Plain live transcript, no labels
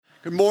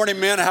Good morning,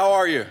 men. How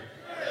are you?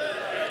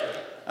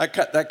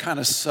 That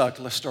kind of sucked.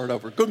 Let's start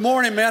over. Good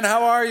morning, men.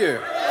 How are you?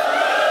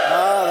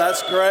 Oh,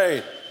 that's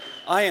great.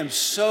 I am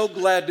so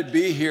glad to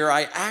be here.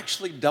 I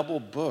actually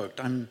double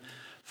booked. I'm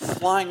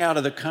flying out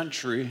of the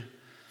country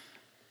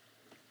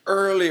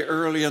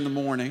early in the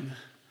morning.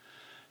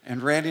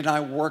 And Randy and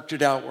I worked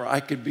it out where I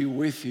could be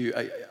with you.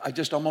 I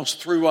just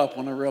almost threw up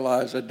when I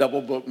realized I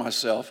double booked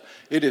myself.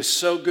 It is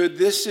so good.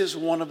 This is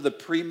one of the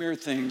premier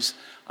things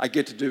I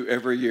get to do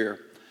every year.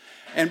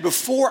 And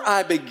before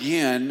I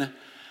begin,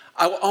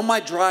 on my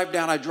drive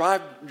down, I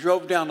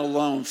drove down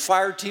alone.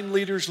 Fire team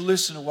leaders,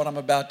 listen to what I'm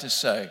about to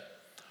say.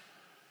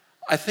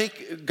 I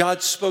think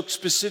God spoke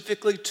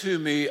specifically to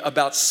me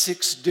about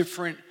 6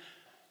 different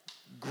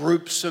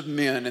groups of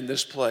men in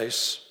this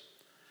place.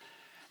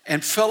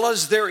 And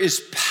fellas, there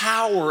is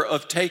power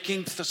of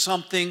taking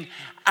something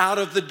out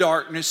of the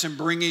darkness and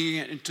bringing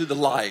it into the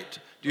light.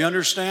 Do you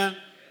understand?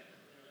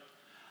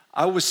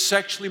 I was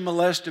sexually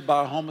molested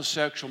by a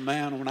homosexual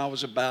man when I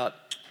was about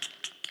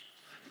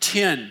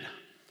 10.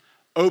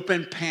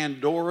 Opened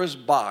Pandora's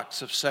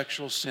box of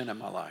sexual sin in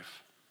my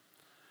life.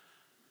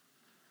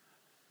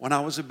 When I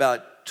was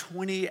about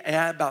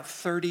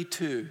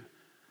 32,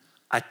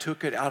 I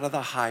took it out of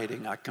the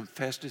hiding. I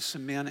confessed to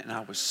some men and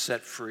I was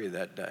set free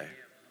that day.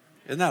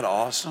 Isn't that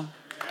awesome?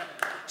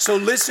 So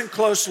listen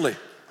closely.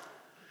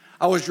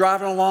 I was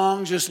driving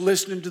along just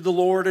listening to the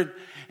Lord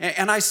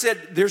and I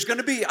said,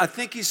 I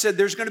think he said,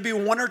 there's going to be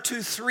 1 or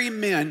 2, 3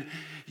 men.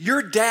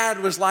 Your dad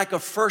was like a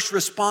first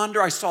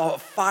responder. I saw a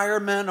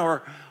fireman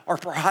or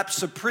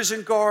perhaps a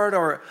prison guard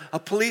or a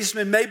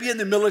policeman, maybe in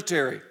the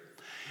military.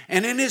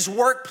 And in his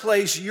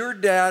workplace, your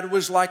dad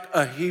was like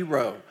a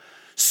hero,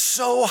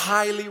 so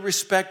highly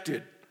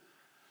respected.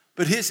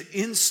 But his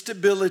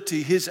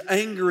instability, his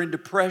anger and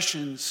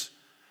depressions,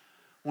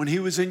 when he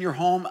was in your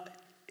home,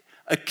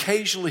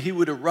 occasionally he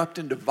would erupt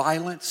into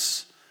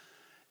violence.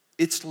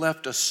 It's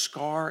left a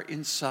scar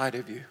inside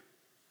of you.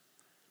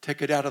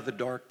 Take it out of the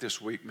dark this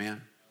week,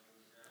 man.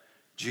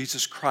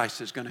 Jesus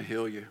Christ is going to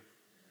heal you.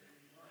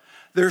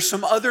 There's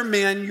some other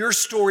men, your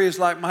story is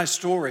like my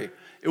story.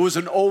 It was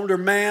an older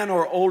man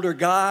or older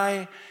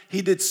guy.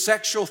 He did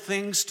sexual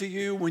things to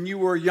you when you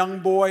were a young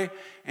boy,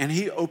 and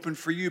he opened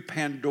for you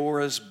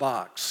Pandora's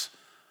box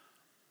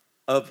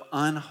of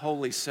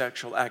unholy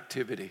sexual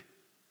activity.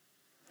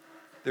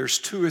 There's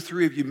 2 or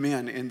 3 of you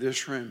men in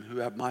this room who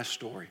have my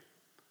story.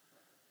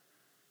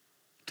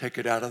 Take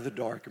it out of the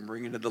dark and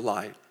bring it into the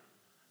light,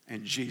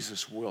 and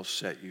Jesus will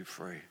set you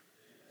free.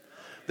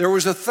 There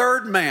was a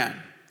third man,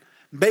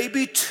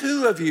 maybe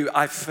 2 of you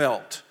I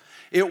felt.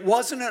 It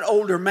wasn't an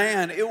older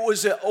man, it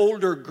was an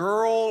older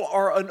girl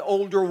or an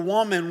older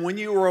woman when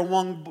you were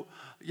a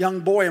young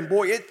boy. And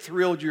boy, it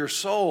thrilled your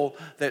soul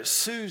that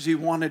Susie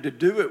wanted to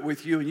do it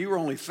with you and you were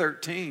only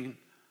 13.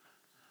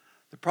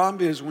 The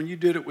problem is when you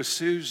did it with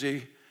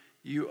Susie,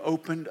 you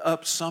opened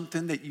up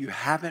something that you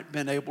haven't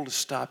been able to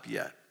stop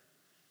yet.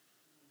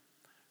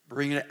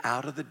 Bring it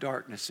out of the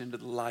darkness into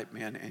the light,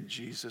 man, and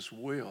Jesus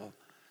will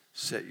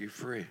set you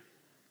free.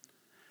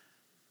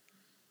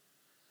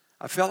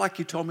 I felt like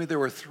he told me there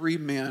were 3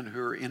 men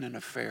who are in an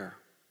affair.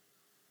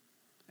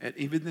 And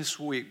even this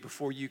week,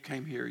 before you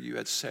came here, you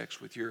had sex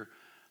with your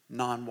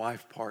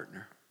non-wife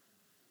partner.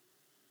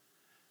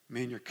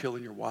 Man, you're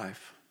killing your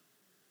wife.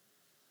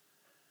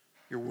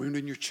 You're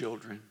wounding your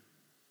children.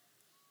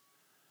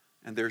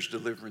 And there's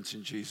deliverance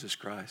in Jesus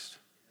Christ.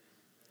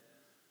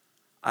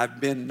 I've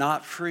been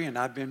not free and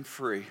I've been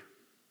free.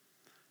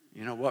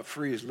 You know what?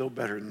 Free is a little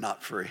better than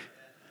not free.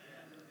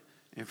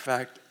 In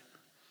fact,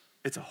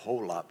 it's a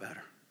whole lot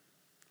better.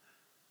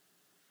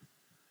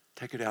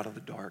 Take it out of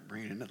the dark,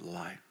 bring it into the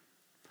light.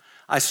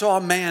 I saw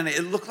a man,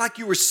 it looked like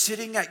you were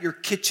sitting at your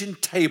kitchen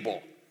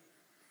table.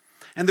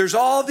 And there's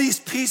all these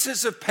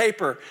pieces of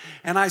paper.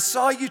 And I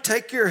saw you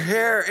take your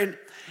hair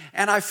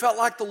and I felt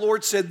like the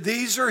Lord said,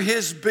 these are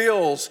his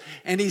bills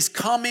and he's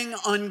coming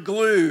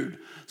unglued.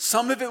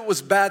 Some of it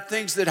was bad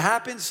things that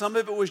happened. Some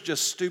of it was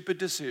just stupid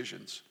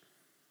decisions.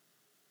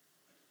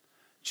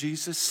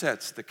 Jesus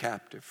sets the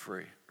captive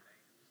free.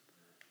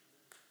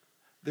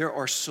 There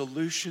are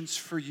solutions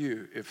for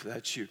you if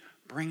that's you.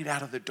 Bring it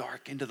out of the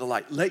dark into the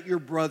light. Let your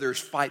brothers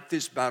fight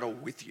this battle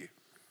with you.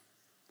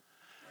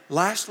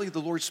 Lastly, the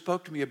Lord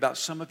spoke to me about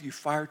some of you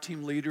fire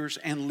team leaders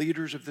and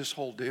leaders of this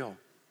whole deal.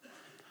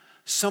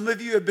 Some of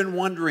you have been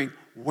wondering,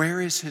 where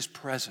is his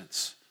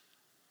presence?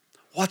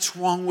 What's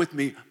wrong with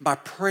me? My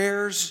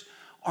prayers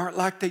aren't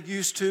like they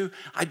used to.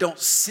 I don't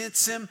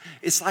sense him.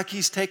 It's like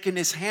he's taken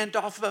his hand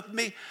off of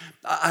me.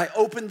 I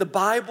opened the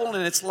Bible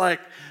and it's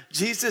like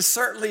Jesus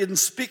certainly isn't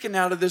speaking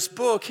out of this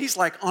book. He's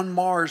like on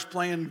Mars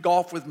playing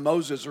golf with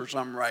Moses or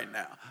something right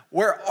now.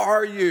 Where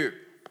are you?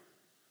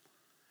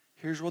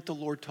 Here's what the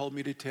Lord told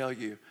me to tell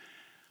you.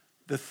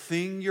 The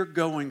thing you're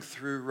going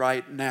through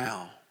right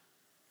now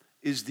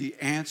is the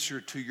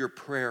answer to your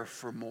prayer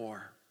for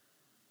more.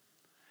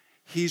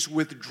 He's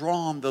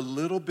withdrawn the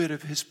little bit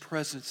of his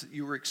presence that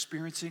you were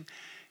experiencing,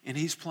 and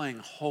he's playing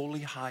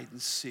holy hide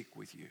and seek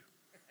with you.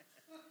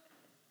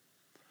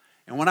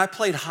 And when I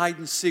played hide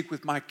and seek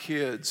with my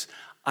kids,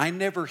 I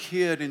never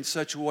hid in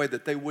such a way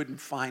that they wouldn't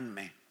find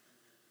me.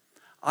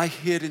 I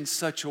hid in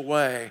such a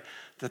way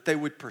that they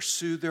would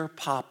pursue their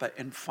papa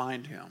and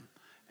find him,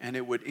 and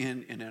it would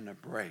end in an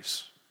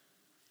embrace.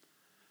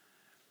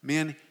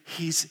 Men,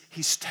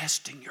 he's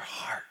testing your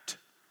heart.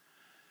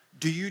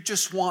 Do you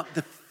just want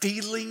the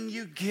feeling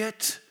you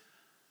get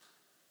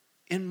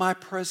in my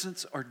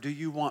presence, or do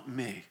you want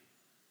me?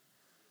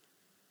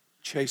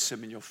 Chase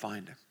him and you'll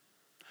find him.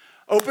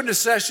 Open to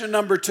session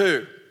number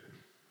 2.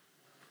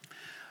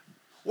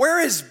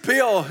 Where is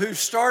Bill, who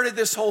started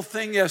this whole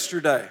thing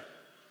yesterday?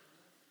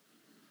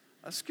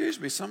 Excuse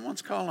me,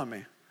 someone's calling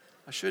me.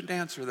 I shouldn't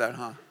answer that,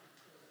 huh?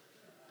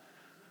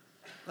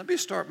 Let me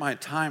start my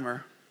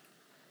timer.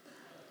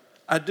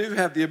 I do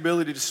have the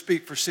ability to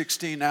speak for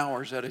 16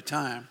 hours at a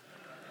time.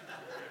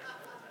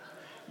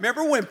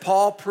 Remember when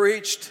Paul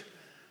preached,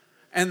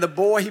 and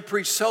he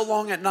preached so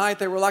long at night,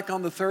 they were like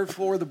on the 3rd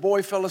floor. The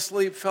boy fell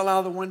asleep, fell out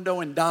of the window,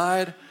 and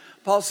died.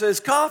 Paul says,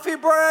 coffee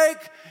break.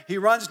 He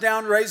runs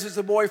down, raises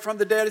the boy from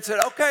the dead, and said,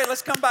 okay,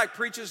 let's come back,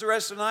 preaches the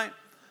rest of the night.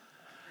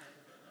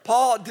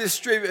 Paul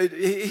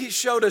he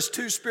showed us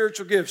 2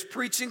 spiritual gifts.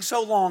 Preaching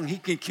so long, he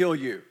can kill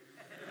you.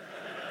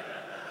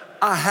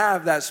 I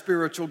have that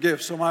spiritual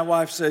gift, so my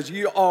wife says,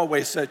 you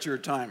always set your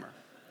timer.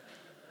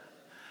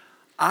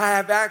 I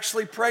have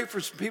actually prayed for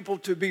some people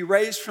to be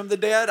raised from the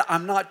dead.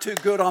 I'm not too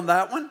good on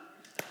that one,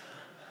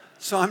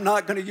 so I'm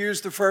not going to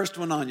use the first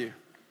one on you.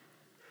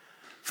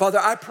 Father,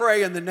 I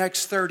pray in the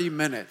next 30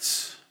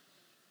 minutes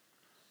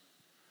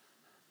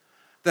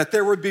that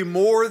there would be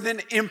more than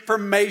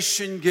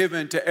information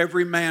given to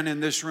every man in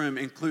this room,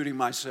 including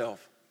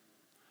myself.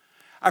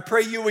 I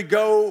pray you would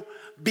go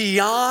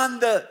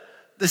beyond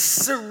the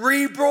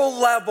cerebral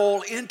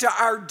level into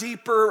our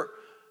deeper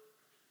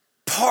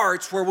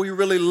parts where we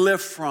really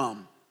live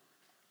from.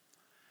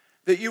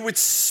 That you would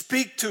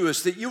speak to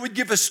us, that you would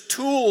give us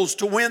tools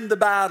to win the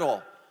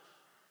battle.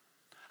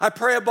 I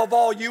pray above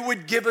all, you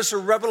would give us a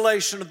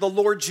revelation of the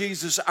Lord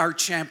Jesus, our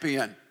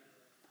champion.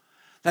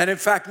 That in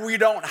fact, we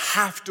don't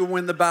have to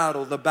win the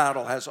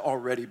battle has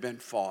already been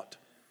fought,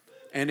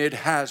 and it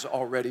has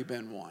already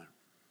been won.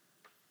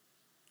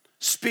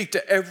 Speak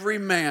to every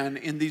man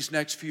in these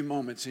next few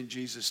moments in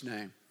Jesus'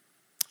 name.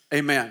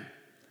 Amen.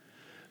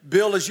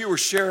 Bill, as you were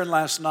sharing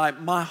last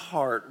night, my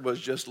heart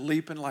was just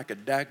leaping like a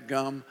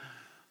dadgum.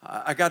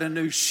 I got a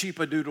new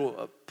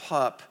sheepadoodle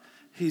pup.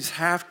 He's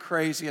half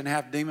crazy and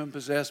half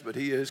demon-possessed, but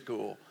he is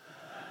cool.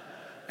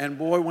 And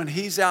boy, when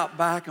he's out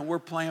back and we're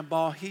playing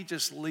ball, he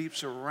just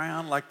leaps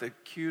around like the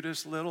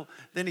cutest little.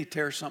 Then he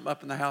tears something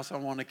up in the house. I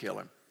want to kill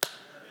him.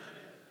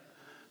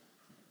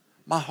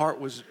 My heart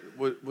was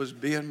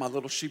being my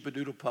little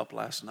sheepadoodle pup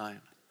last night.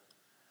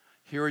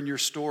 Hearing your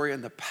story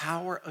and the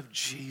power of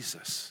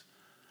Jesus.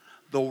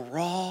 The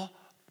raw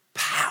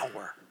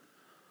power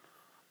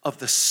of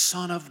the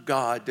Son of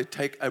God to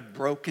take a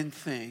broken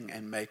thing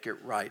and make it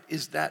right.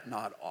 Is that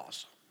not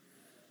awesome?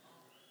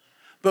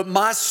 But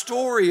my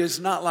story is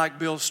not like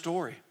Bill's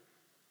story.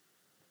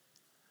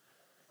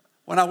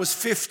 When I was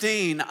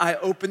 15, I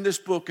opened this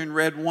book and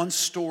read one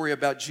story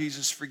about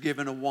Jesus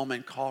forgiving a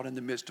woman caught in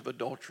the midst of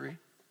adultery.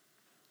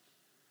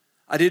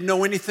 I didn't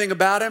know anything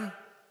about him.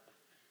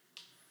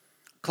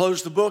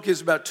 Closed the book. It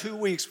was about 2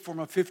 weeks before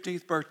my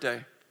 15th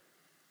birthday.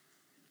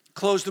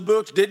 Closed the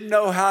books, didn't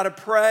know how to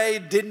pray,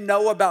 didn't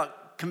know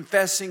about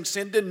confessing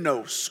sin, didn't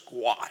know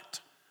squat.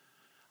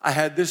 I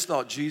had this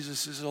thought,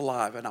 Jesus is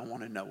alive and I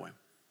want to know him.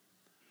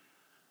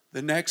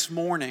 The next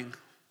morning,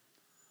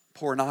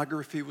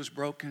 pornography was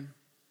broken.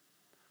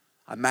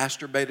 I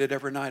masturbated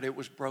every night, it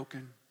was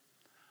broken.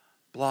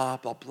 Blah,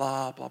 blah,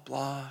 blah, blah,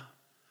 blah.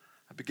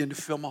 I began to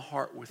fill my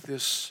heart with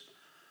this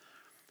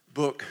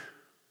book,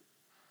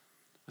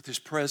 with his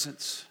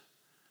presence.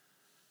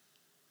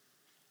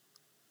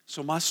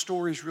 So my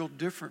story is real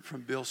different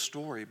from Bill's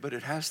story, but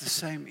it has the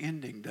same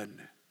ending, doesn't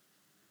it?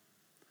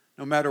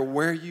 No matter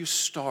where you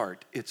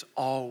start, it's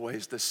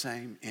always the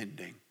same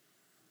ending.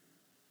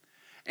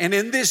 And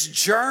in this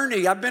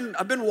journey, I've been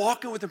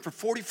walking with him for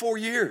 44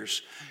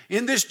 years.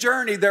 In this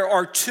journey, there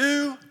are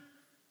 2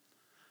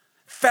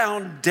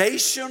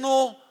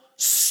 foundational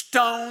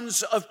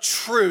stones of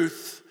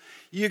truth.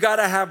 You got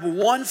to have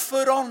one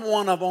foot on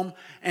one of them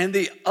and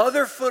the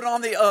other foot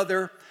on the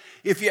other.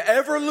 If you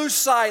ever lose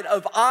sight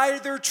of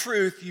either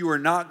truth, you are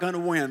not going to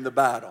win the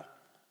battle.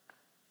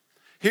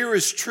 Here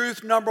is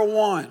truth number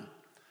 1.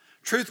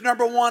 Truth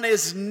number 1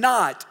 is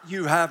not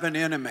you have an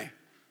enemy.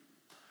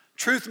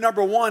 Truth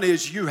number 1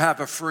 is you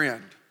have a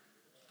friend.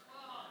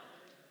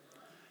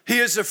 He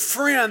is a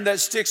friend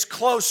that sticks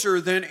closer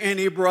than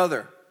any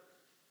brother.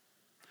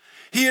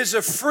 He is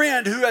a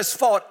friend who has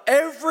fought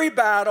every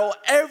battle,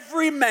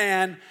 every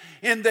man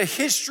in the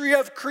history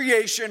of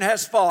creation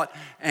has fought,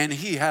 and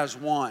he has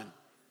won.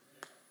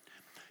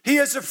 He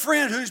is a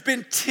friend who's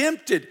been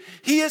tempted.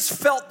 He has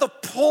felt the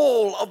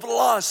pull of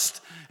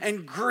lust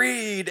and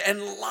greed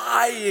and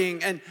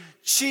lying and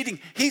cheating.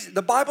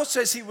 The Bible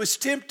says he was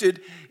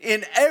tempted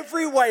in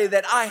every way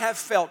that I have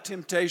felt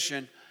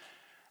temptation,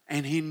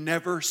 and he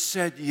never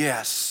said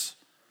yes.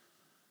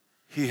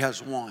 He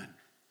has won.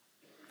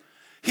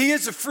 He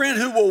is a friend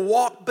who will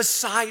walk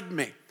beside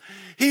me.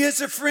 He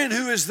is a friend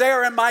who is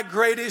there in my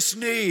greatest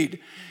need.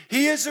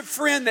 He is a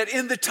friend that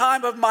in the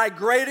time of my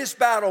greatest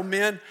battle,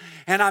 men,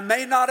 and I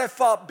may not have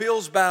fought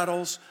Bill's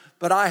battles,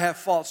 but I have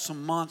fought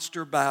some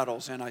monster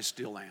battles, and I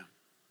still am.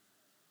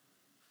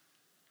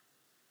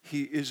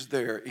 He is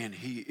there, and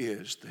He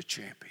is the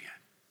champion.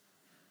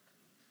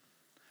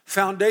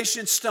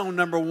 Foundation stone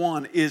number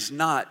 1 is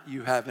not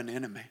you have an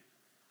enemy.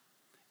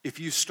 If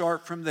you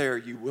start from there,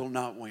 you will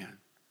not win.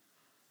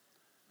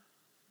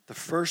 The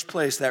first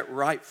place that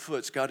right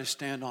foot's got to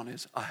stand on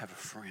is, I have a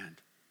friend.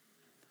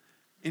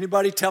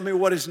 Anybody tell me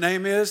what His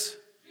name is?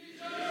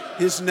 Jesus.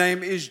 His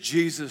name is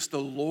Jesus,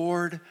 the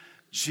Lord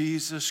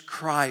Jesus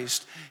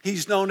Christ.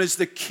 He's known as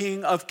the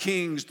King of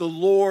Kings, the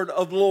Lord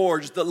of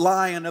Lords, the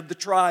Lion of the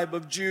tribe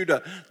of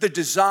Judah, the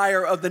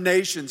desire of the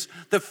nations,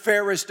 the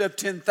fairest of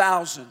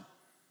 10,000.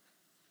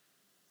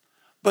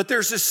 But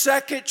there's a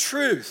second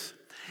truth.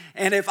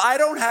 And if I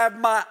don't have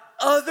my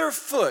other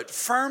foot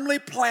firmly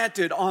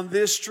planted on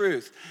this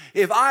truth,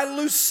 if I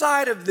lose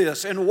sight of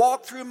this and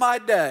walk through my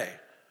day,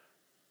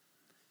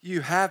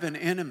 you have an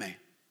enemy.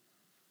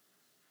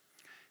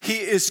 He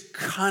is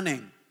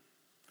cunning.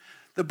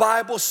 The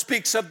Bible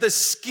speaks of the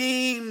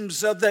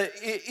schemes of the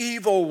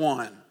evil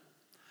one.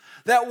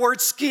 That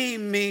word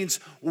scheme means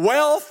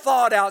well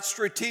thought out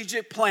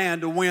strategic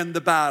plan to win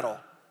the battle.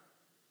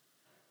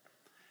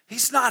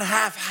 He's not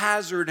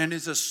haphazard in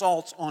his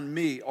assaults on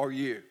me or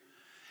you.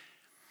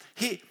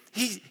 He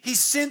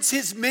sends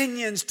his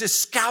minions to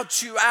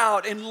scout you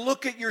out and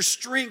look at your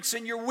strengths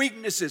and your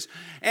weaknesses.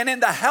 And in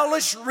the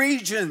hellish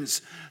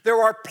regions,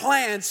 there are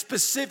plans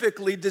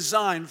specifically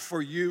designed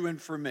for you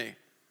and for me.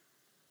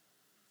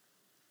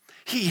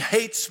 He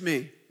hates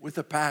me with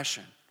a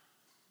passion.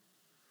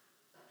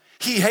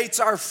 He hates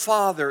our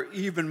Father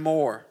even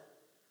more.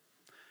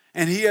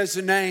 And he has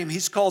a name.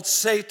 He's called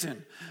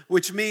Satan,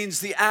 which means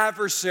the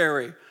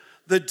adversary,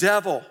 the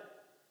devil.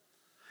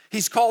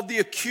 He's called the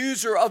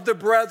accuser of the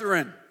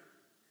brethren,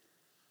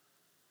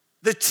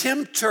 the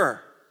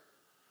tempter,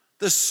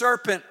 the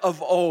serpent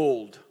of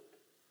old.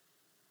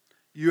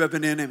 You have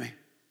an enemy.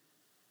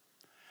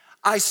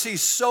 I see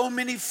so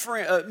many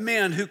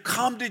men who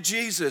come to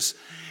Jesus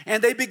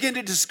and they begin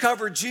to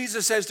discover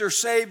Jesus as their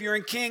Savior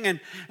and King and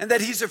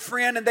that He's a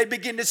friend, and they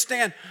begin to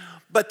stand.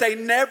 But they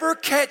never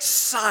catch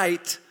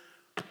sight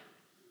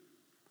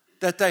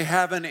that they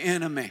have an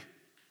enemy.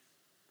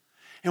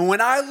 And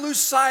when I lose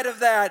sight of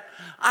that,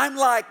 I'm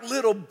like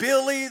little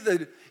Billy,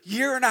 the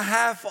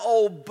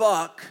 1.5-year-old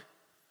buck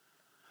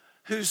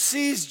who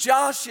sees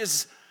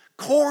Josh's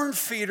corn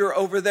feeder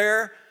over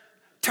there,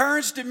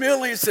 turns to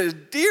Millie and says,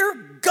 "Dear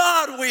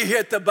God, we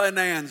hit the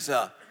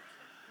bonanza."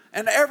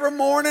 And every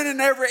morning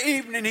and every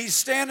evening, he's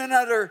standing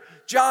under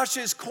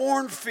Josh's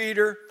corn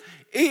feeder,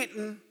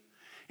 eating,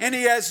 and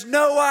he has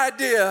no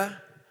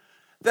idea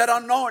that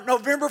on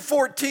November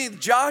 14th,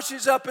 Josh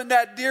is up in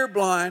that deer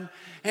blind,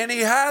 and he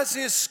has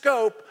his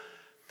scope,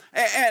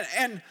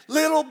 and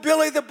little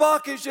Billy the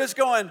buck is just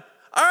going,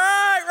 "All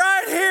right,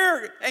 right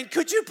here, and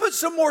could you put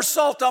some more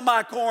salt on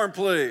my corn,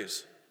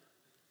 please?"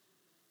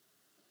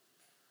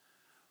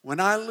 When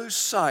I lose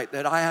sight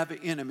that I have an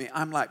enemy,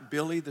 I'm like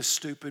Billy the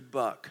stupid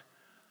buck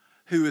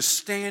who is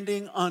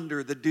standing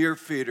under the deer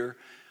feeder,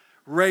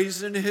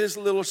 raising his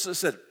little son,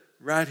 said,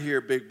 "Right here,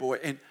 big boy,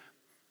 and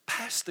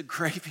pass the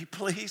gravy,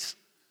 please."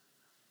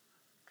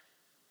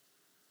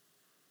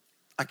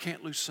 I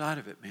can't lose sight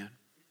of it, man.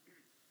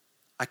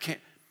 I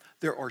can't.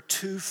 There are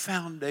 2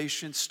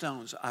 foundation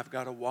stones I've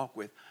got to walk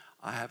with.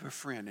 I have a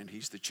friend, and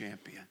he's the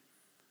champion.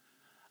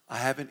 I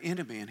have an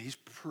enemy, and he's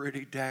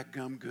pretty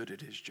dadgum good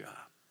at his job.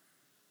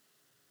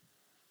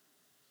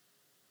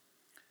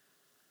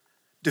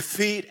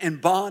 Defeat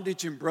and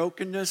bondage and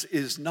brokenness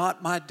is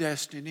not my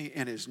destiny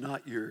and is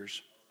not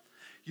yours.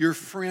 Your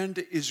friend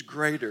is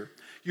greater.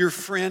 Your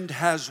friend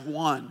has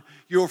won.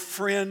 Your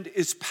friend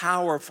is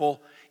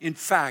powerful. In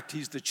fact,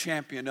 He's the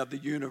champion of the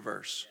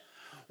universe.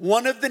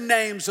 One of the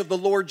names of the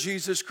Lord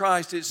Jesus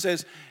Christ, it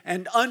says,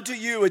 "And unto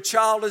you a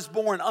child is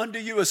born, unto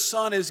you a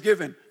son is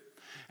given.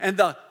 And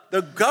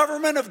the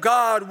government of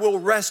God will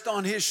rest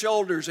on His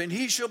shoulders, and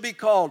He shall be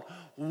called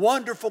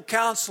Wonderful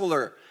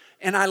Counselor."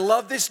 And I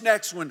love this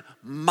next one,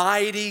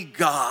 Mighty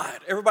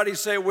God. Everybody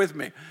say it with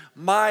me.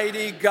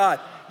 Mighty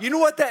God. You know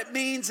what that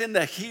means in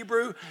the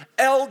Hebrew?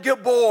 El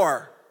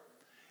Gabor.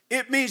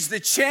 It means the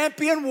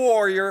champion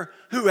warrior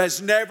who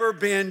has never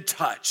been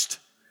touched.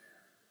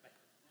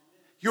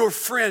 Your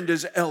friend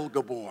is El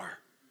Gabor.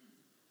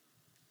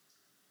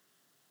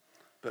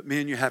 But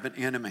men, you have an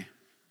enemy.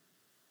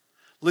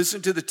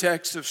 Listen to the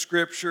text of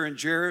Scripture, and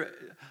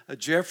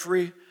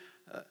Jeffrey,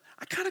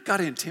 I kind of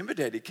got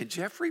intimidated. Can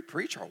Jeffrey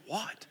preach or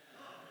what?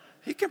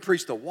 He can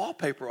preach the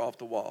wallpaper off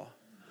the wall.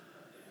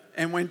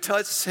 And when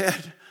Tut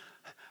said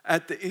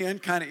at the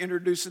end, kind of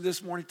introducing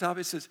this morning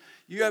topic, he says,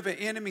 "You have an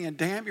enemy, and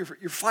damn, you're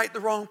fighting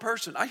the wrong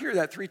person." I hear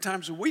that 3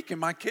 times a week in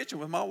my kitchen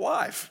with my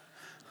wife.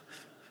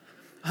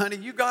 "Honey,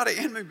 you got an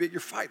enemy, but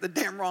you're fighting the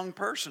damn wrong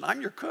person. I'm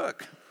your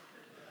cook.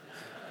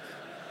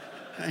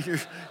 And you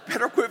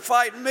better quit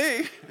fighting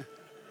me."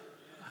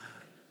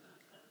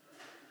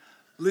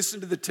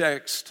 Listen to the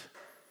text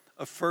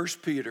of 1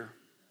 Peter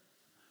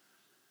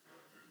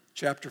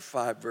chapter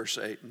 5, verse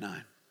 8 and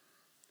 9.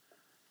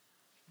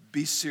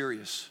 Be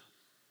serious.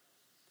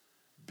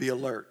 Be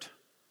alert.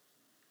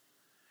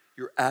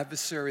 Your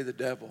adversary, the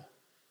devil,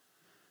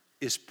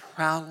 is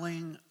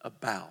prowling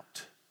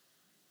about.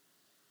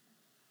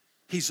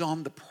 He's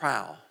on the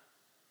prowl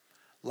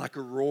like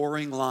a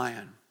roaring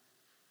lion.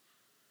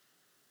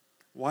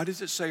 Why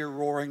does it say a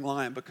roaring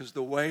lion? Because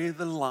the way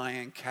the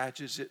lion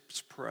catches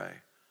its prey.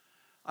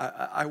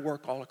 I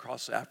work all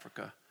across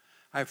Africa.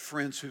 I have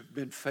friends who've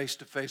been face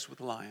to face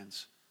with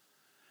lions.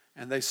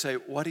 And they say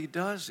what he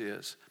does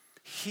is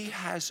he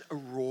has a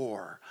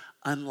roar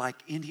unlike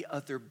any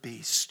other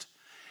beast.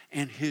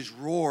 And his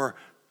roar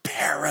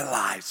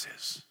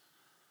paralyzes.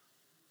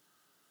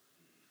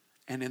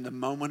 And in the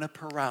moment of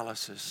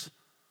paralysis,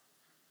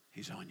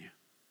 he's on you.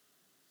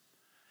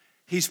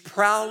 He's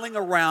prowling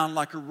around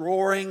like a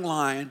roaring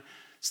lion.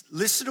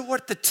 Listen to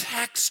what the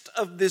text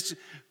of this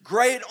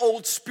great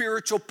old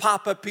spiritual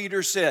Papa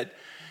Peter said.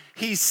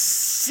 He's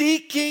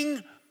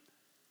seeking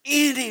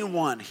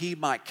anyone he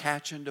might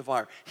catch and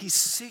devour. He's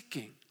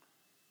seeking.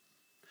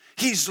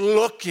 He's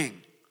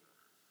looking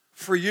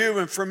for you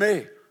and for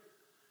me.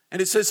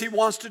 And it says he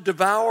wants to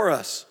devour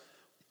us.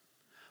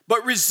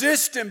 But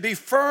resist him. Be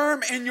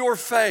firm in your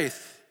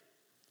faith.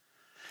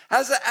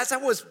 As I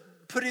was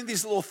putting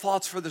these little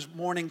thoughts for this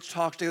morning's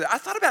talk together, I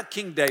thought about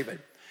King David.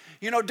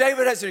 You know,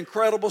 David has an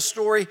incredible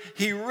story.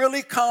 He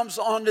really comes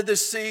onto the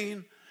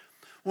scene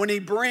when he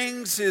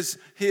brings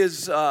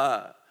his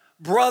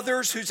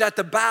brothers who's at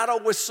the battle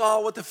with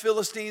Saul with the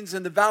Philistines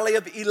in the valley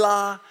of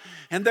Elah.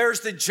 And there's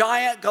the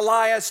giant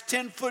Goliath,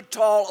 10 foot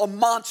tall, a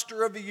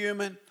monster of a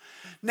human.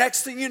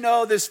 Next thing you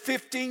know, this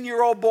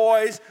 15-year-old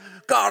boy's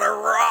got a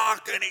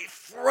rock and he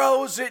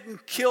throws it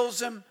and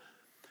kills him.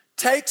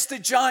 Takes the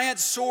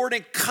giant's sword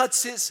and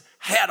cuts his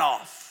head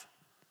off.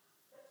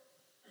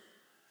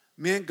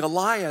 Man,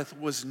 Goliath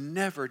was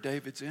never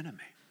David's enemy.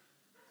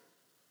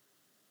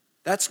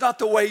 That's not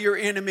the way your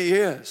enemy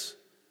is.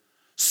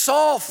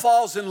 Saul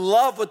falls in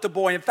love with the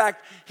boy. In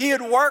fact, he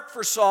had worked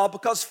for Saul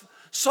because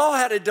Saul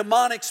had a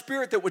demonic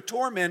spirit that would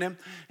torment him.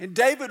 And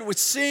David would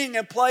sing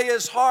and play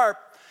his harp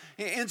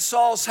in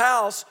Saul's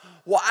house.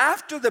 Well,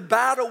 after the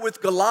battle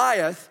with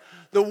Goliath,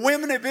 the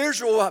women of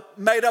Israel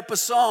made up a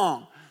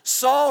song.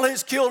 Saul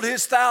has killed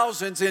his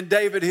thousands and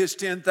David his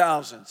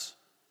 10,000s.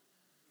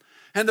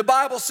 And the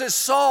Bible says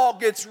Saul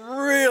gets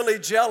really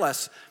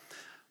jealous.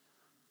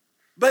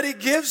 But he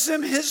gives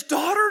him his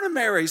daughter to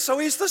marry. So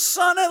he's the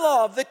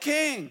son-in-law of the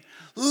king.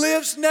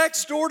 Lives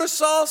next door to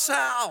Saul's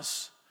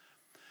house.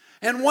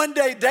 And one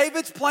day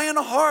David's playing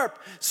a harp.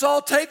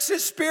 Saul takes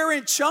his spear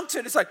and chunks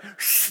it. It's like...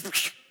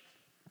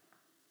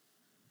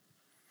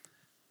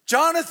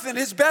 Jonathan,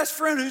 his best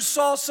friend, who's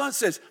Saul's son,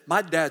 says,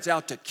 my dad's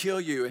out to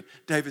kill you. And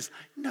David's,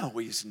 no,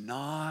 he's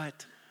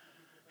not.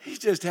 He's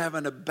just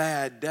having a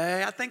bad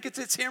day. I think it's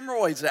his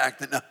hemorrhoids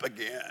acting up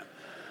again.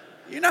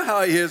 You know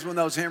how he is when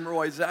those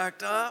hemorrhoids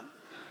act up.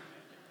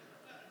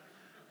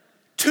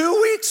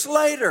 2 weeks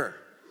later,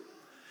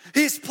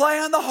 he's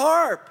playing the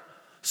harp.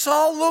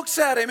 Saul looks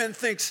at him and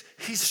thinks,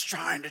 he's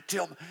trying to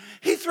kill me.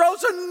 He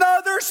throws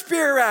another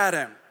spear at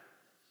him.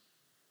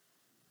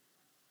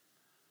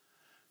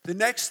 The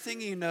next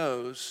thing he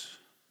knows,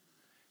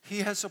 he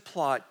has a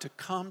plot to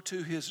come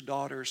to his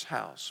daughter's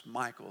house,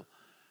 Michal,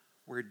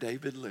 where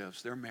David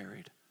lives. They're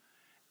married,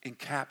 and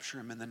capture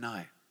him in the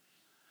night.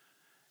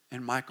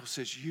 And Michal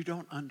says, you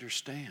don't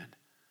understand.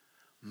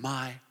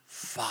 My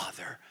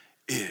father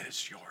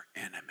is your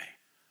enemy.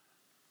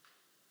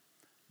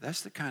 That's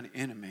the kind of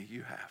enemy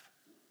you have.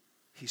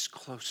 He's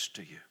close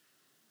to you.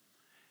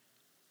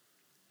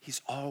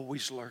 He's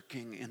always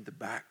lurking in the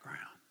background.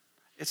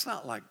 It's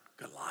not like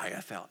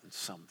Goliath out in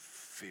some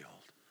field.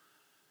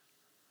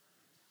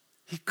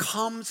 He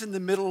comes in the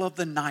middle of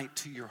the night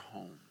to your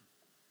home,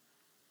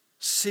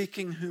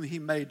 seeking whom he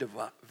may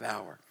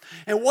devour.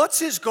 And what's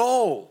his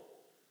goal?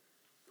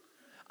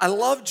 I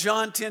love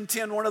John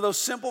 10:10, one of those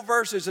simple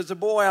verses as a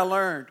boy I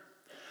learned.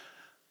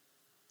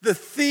 The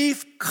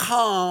thief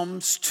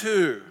comes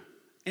to,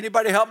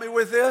 anybody help me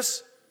with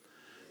this?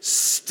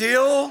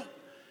 Steal,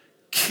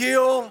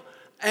 kill,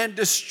 and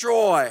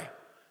destroy.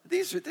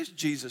 This is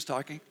Jesus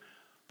talking.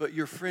 But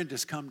your friend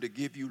has come to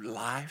give you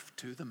life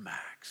to the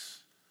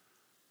max.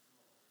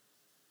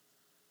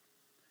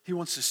 He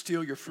wants to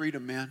steal your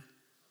freedom, man.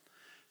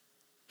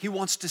 He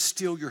wants to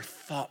steal your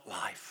thought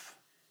life.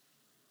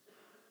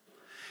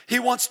 He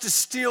wants to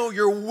steal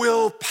your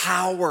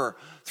willpower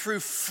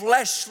through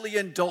fleshly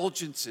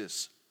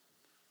indulgences.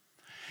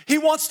 He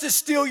wants to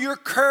steal your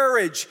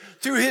courage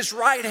through his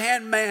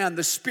right-hand man,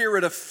 the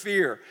spirit of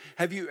fear.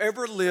 Have you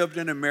ever lived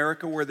in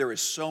America where there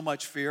is so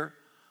much fear?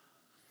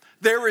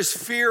 There is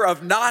fear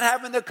of not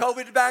having the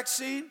COVID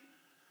vaccine.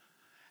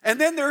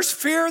 And then there's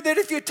fear that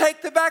if you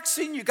take the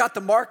vaccine, you got the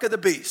mark of the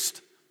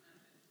beast.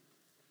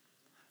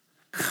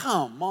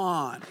 Come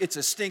on, it's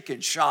a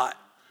stinking shot.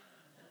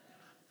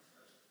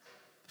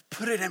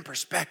 Put it in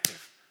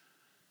perspective.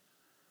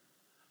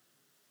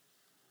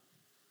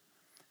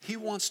 He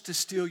wants to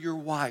steal your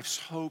wife's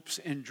hopes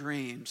and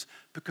dreams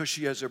because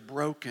she has a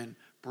broken,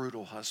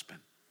 brutal husband.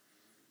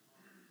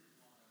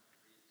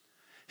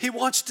 He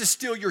wants to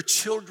steal your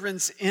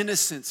children's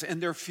innocence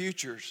and their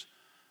futures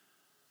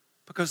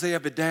because they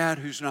have a dad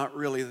who's not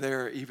really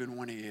there even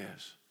when he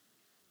is.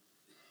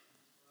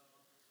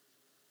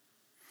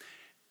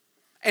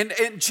 And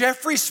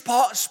Jeffrey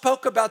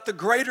spoke about the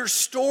greater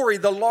story,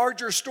 the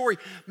larger story.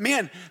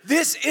 Men,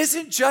 this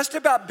isn't just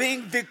about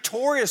being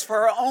victorious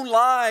for our own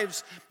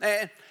lives.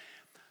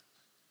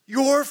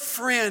 Your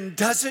friend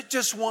doesn't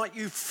just want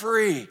you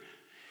free.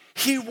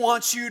 He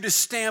wants you to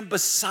stand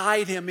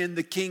beside him in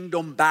the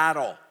kingdom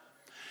battle.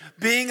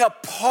 Being a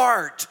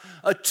part,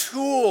 a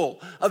tool,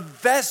 a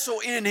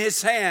vessel in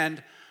his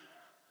hand,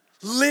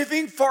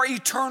 living for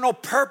eternal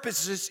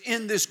purposes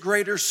in this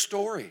greater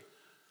story.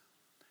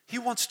 He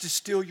wants to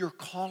steal your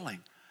calling.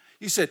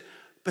 You said,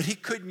 but he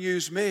couldn't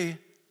use me.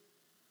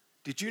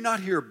 Did you not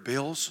hear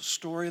Bill's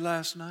story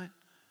last night?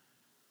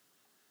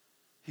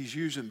 He's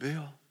using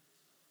Bill.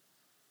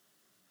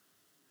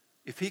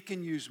 If he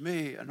can use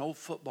me, an old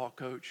football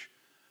coach,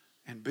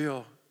 and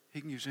Bill,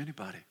 he can use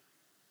anybody.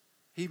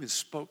 He even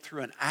spoke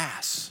through an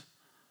ass.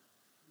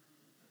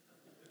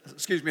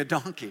 Excuse me, a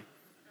donkey.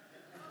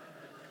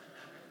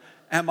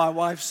 And my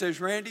wife says,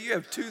 Randy, you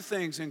have two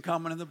things in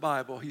common in the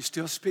Bible. He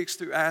still speaks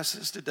through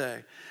asses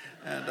today.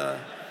 And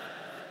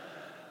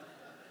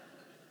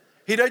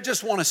he doesn't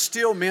just want to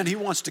steal men, he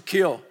wants to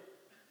kill.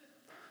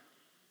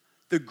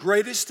 The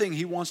greatest thing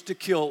he wants to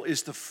kill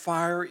is the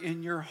fire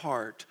in your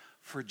heart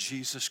for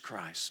Jesus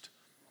Christ.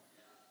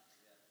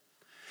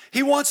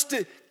 He wants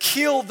to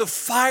kill the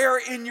fire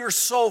in your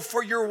soul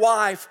for your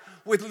wife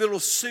with little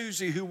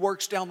Susie who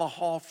works down the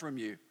hall from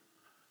you.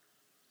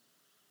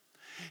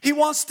 He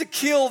wants to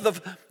kill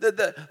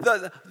the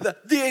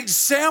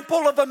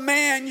example of a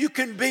man you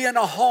can be in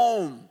a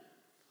home.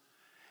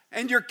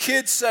 And your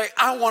kids say,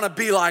 I want to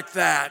be like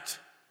that.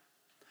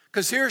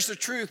 Because here's the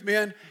truth,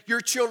 men.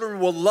 Your children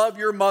will love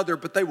your mother,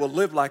 but they will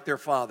live like their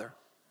father.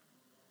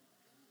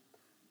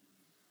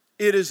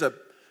 It is a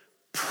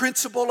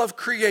principle of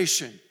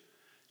creation.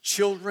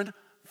 Children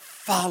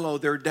follow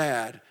their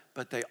dad,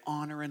 but they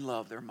honor and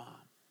love their mom.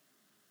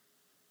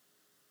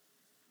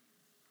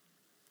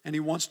 And he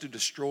wants to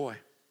destroy.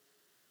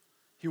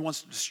 He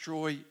wants to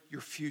destroy your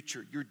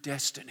future, your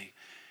destiny,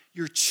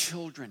 your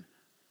children,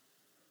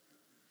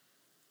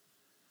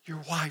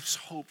 your wife's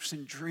hopes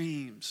and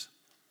dreams,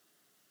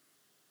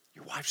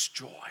 your wife's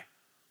joy.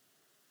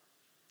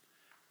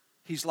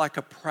 He's like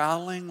a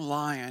prowling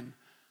lion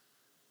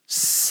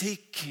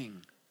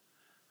seeking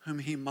whom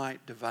he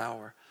might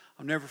devour.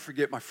 I'll never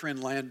forget my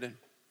friend Landon.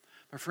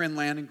 My friend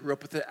Landon grew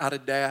up without a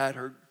dad.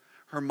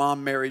 Her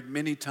mom married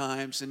many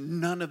times,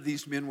 and none of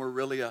these men were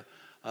really a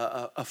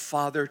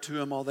father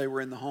to him while they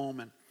were in the home.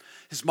 And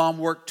his mom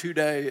worked 2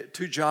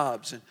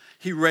 jobs, and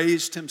he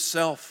raised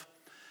himself,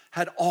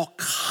 had all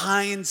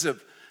kinds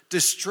of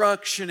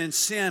destruction and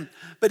sin,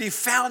 but he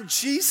found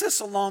Jesus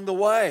along the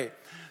way,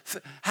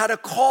 had a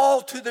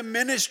call to the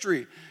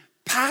ministry,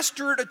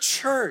 pastored a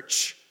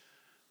church.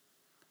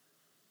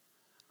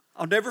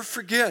 I'll never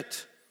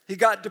forget, he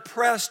got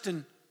depressed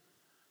and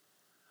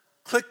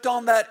clicked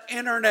on that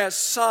internet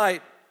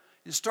site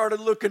and started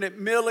looking at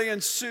Millie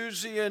and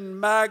Susie and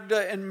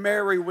Magda and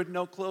Mary with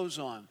no clothes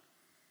on.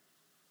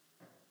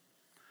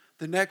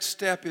 The next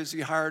step is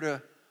he hired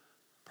a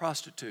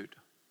prostitute.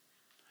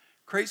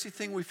 Crazy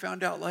thing we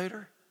found out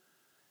later,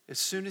 as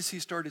soon as he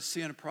started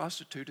seeing a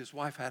prostitute, his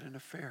wife had an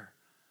affair.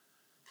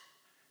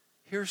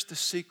 Here's the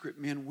secret,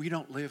 men, we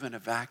don't live in a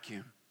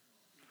vacuum.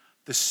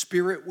 The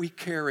spirit we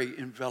carry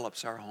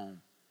envelops our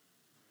home.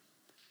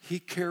 He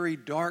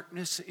carried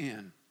darkness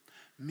in.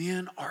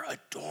 Men are a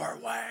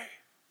doorway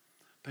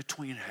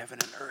between heaven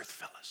and earth,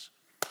 fellas.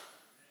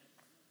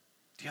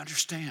 Do you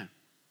understand?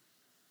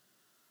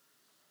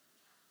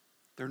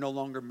 They're no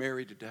longer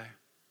married today.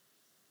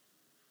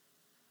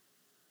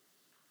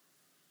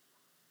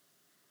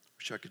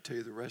 Wish I could tell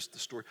you the rest of the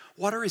story.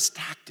 What are his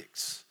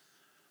tactics?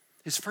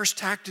 His first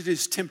tactic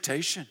is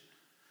temptation.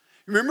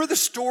 Remember the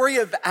story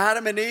of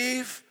Adam and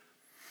Eve?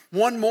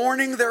 One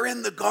morning they're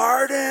in the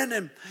garden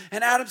and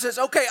Adam says,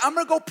 okay, I'm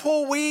going to go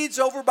pull weeds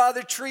over by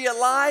the tree of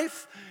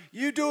life.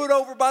 You do it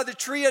over by the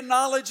tree of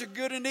knowledge of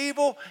good and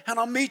evil, and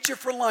I'll meet you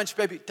for lunch,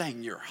 baby.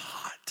 Dang, you're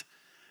hot.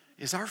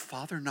 Is our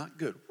Father not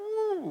good?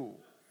 Woo.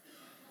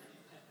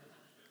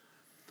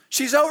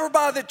 She's over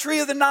by the tree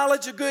of the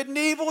knowledge of good and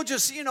evil,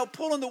 just,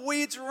 pulling the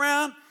weeds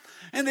around.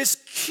 And this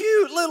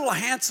cute little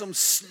handsome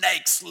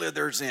snake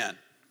slithers in.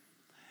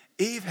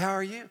 Eve, how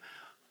are you?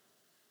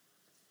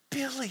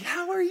 Billy,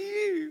 how are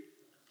you?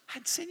 I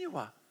hadn't seen you in a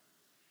while.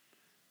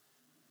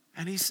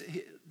 And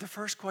the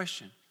first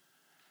question,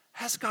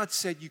 has God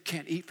said you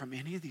can't eat from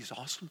any of these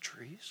awesome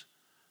trees?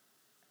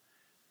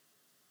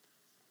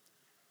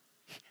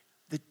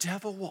 The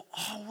devil will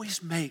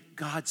always make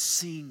God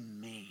seem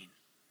mean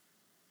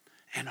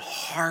and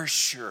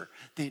harsher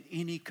than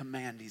any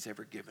command he's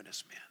ever given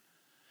us, men.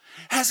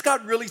 Has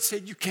God really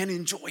said you can't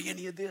enjoy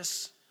any of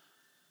this?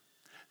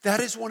 That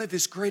is one of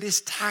his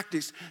greatest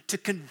tactics, to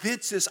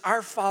convince us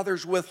our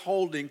Father's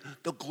withholding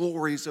the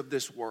glories of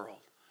this world.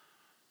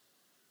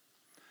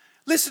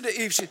 Listen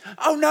to Eve.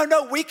 Oh,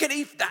 no, we can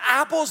eat the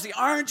apples, the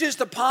oranges,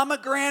 the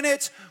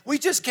pomegranates. We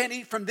just can't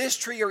eat from this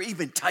tree or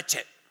even touch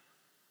it.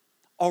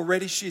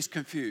 Already she's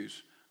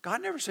confused.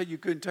 God never said you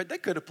couldn't touch it. They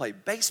could have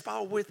played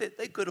baseball with it.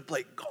 They could have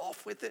played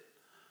golf with it.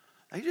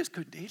 They just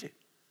couldn't eat it.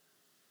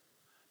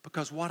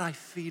 Because what I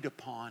feed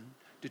upon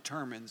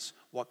determines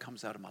what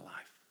comes out of my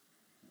life.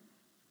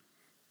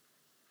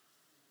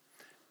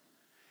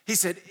 He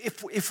said,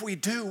 if we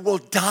do, we'll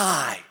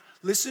die.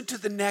 Listen to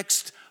the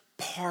next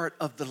part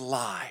of the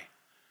lie.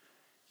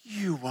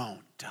 You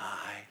won't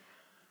die.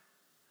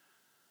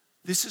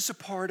 This is a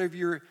part of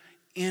your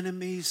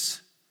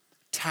enemy's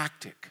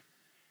tactic.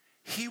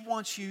 He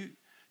wants you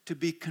to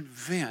be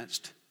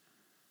convinced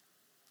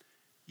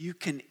you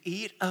can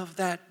eat of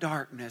that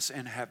darkness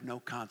and have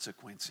no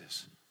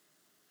consequences.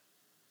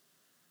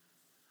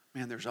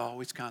 Man, there's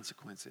always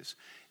consequences.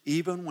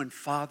 Even when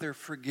Father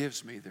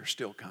forgives me, there's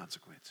still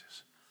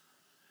consequences.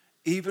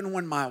 Even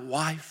when my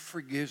wife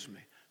forgives me,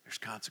 there's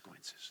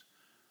consequences.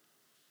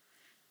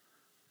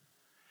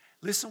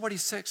 Listen to what he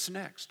says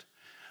next.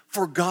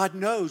 For God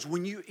knows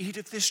when you eat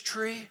of this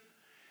tree,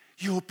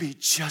 you'll be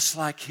just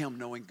like him,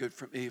 knowing good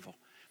from evil.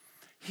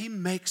 He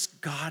makes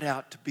God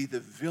out to be the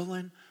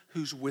villain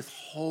who's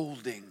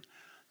withholding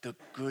the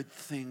good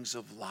things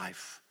of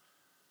life.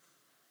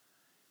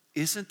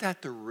 Isn't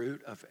that the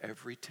root of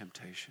every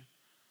temptation?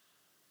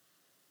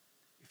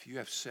 If you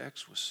have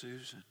sex with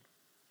Susan,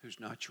 who's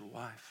not your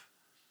wife,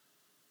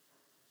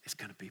 it's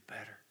going to be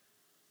better.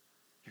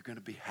 You're going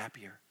to be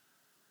happier.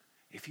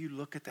 If you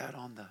look at that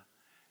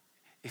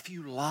if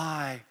you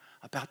lie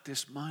about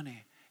this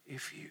money,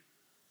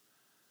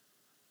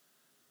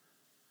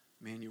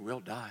 man, you will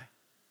die.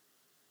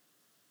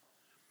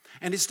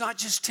 And it's not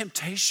just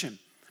temptation,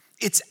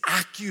 it's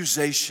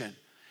accusation.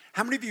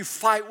 How many of you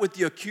fight with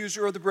the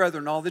accuser of the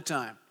brethren all the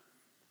time?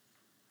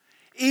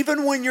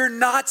 Even when you're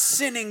not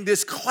sinning,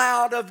 this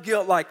cloud of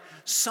guilt, like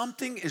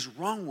something is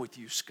wrong with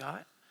you,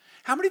 Scott.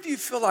 How many of you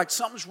feel like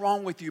something's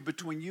wrong with you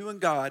between you and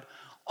God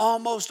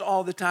almost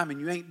all the time and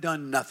you ain't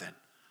done nothing?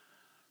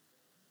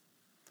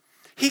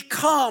 He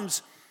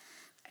comes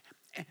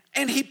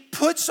and he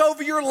puts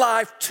over your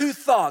life two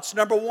thoughts.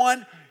 Number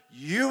one,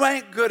 you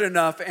ain't good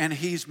enough and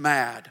he's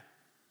mad.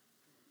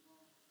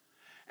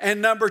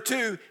 And number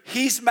two,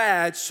 he's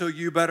mad, so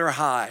you better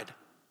hide.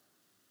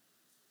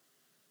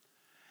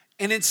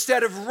 And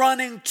instead of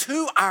running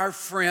to our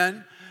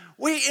friend,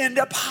 we end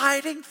up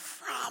hiding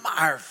from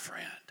our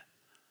friend.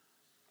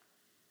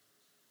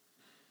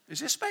 Is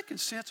this making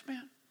sense,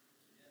 man?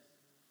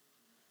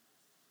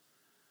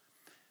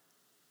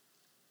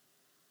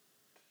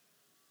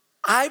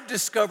 I've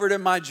discovered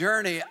in my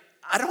journey,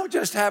 I don't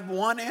just have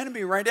one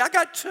enemy right now, I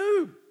got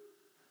two.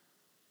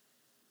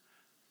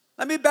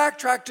 Let me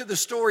backtrack to the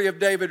story of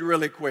David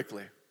really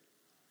quickly.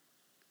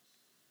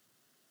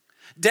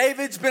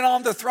 David's been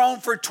on the throne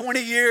for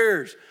 20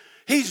 years.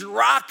 He's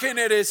rocking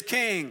it as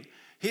king.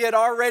 He had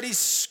already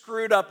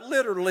screwed up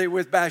literally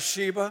with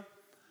Bathsheba.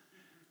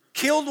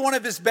 Killed one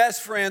of his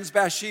best friends,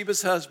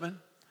 Bathsheba's husband.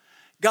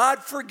 God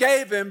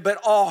forgave him, but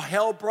all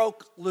hell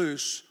broke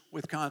loose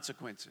with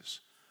consequences.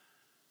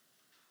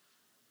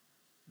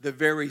 The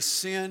very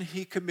sin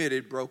he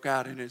committed broke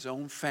out in his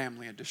own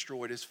family and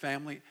destroyed his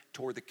family,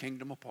 tore the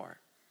kingdom apart.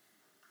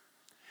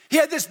 He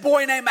had this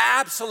boy named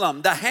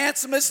Absalom, the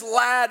handsomest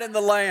lad in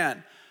the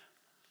land.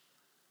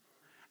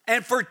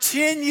 And for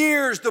 10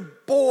 years, the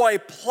boy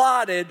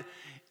plotted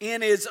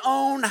in his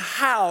own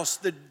house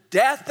the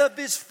death of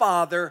his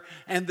father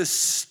and the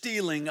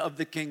stealing of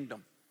the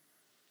kingdom.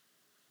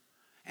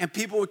 And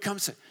people would come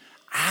and say,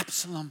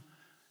 Absalom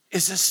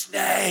is a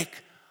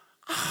snake.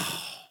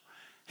 Oh,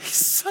 he's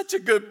such a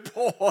good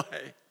boy.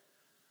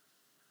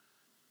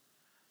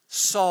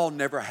 Saul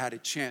never had a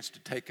chance to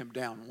take him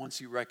down once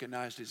he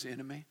recognized his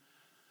enemy.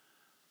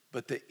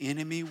 But the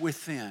enemy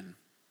within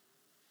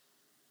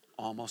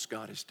almost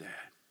got his dad.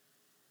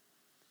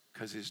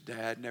 Because his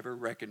dad never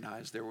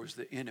recognized there was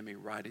the enemy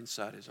right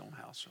inside his own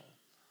household.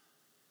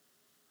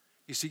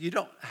 You see, you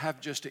don't have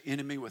just an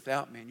enemy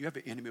without, man. You have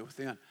an enemy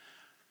within.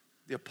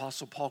 The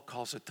Apostle Paul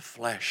calls it the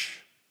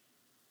flesh.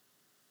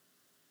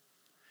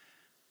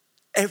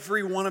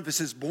 Every one of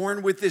us is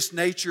born with this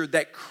nature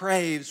that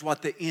craves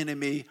what the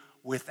enemy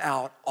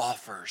without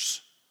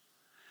offers.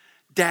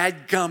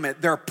 Dadgummit,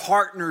 they're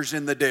partners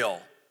in the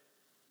deal.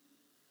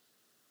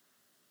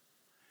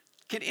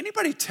 Can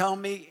anybody tell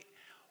me,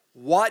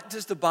 what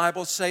does the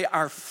Bible say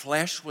our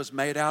flesh was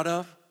made out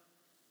of?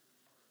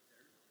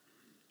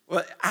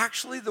 Well,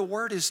 actually, the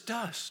word is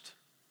dust.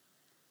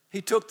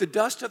 He took the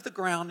dust of the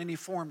ground and he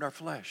formed our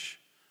flesh.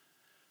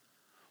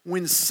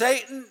 When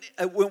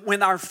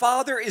our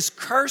Father is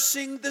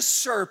cursing the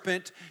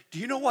serpent, do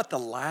you know what the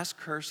last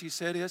curse he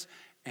said is?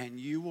 And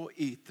you will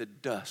eat the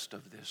dust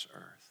of this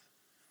earth.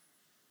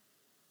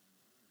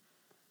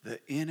 The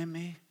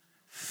enemy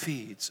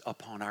feeds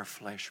upon our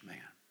flesh man.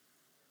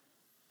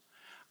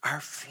 our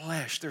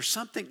flesh. There's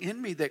something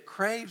in me that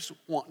craves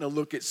wanting to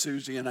look at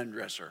Susie and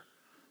undress her.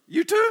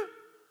 You too?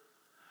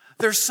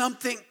 There's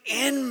something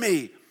in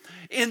me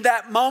in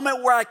that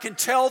moment where I can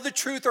tell the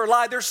truth or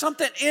lie. There's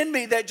something in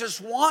me that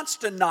just wants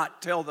to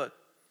not tell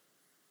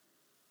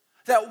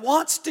that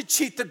wants to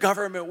cheat the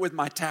government with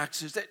my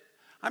taxes. That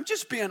I'm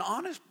just being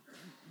honest,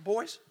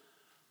 boys.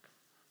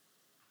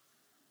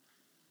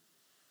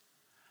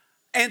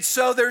 And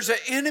so there's an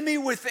enemy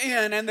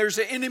within and there's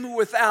an enemy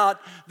without.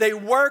 They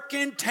work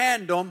in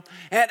tandem.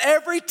 And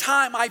every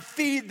time I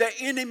feed the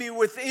enemy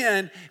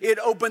within, it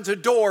opens a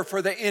door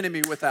for the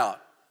enemy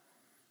without.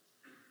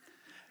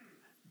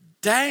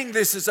 Dang,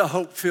 this is a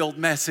hope-filled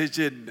message,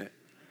 isn't it?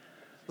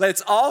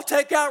 Let's all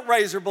take out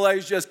razor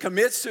blades, just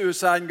commit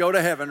suicide and go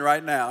to heaven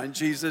right now in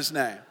Jesus'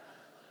 name.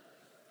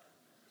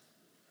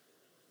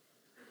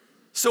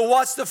 So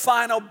what's the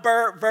final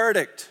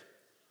verdict?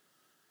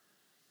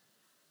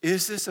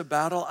 Is this a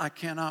battle I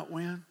cannot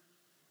win?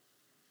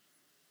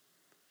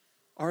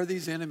 Are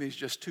these enemies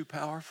just too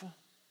powerful?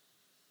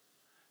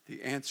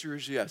 The answer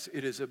is yes.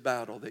 It is a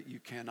battle that you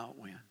cannot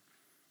win.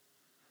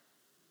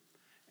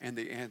 And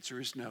the answer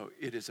is no.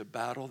 It is a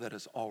battle that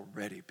has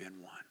already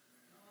been won.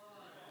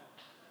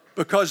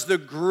 Because the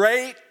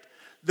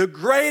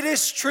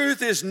greatest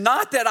truth is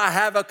not that I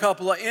have a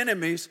couple of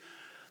enemies.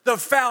 The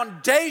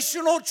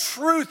foundational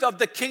truth of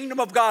the kingdom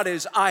of God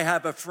is I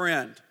have a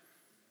friend.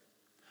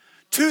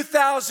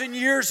 2,000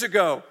 years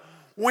ago,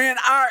 when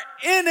our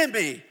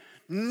enemy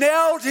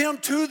nailed him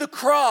to the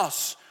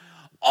cross,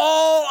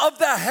 all of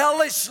the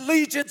hellish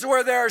legions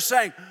were there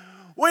saying,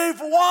 "We've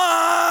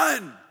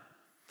won!"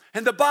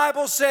 And the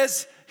Bible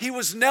says he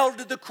was nailed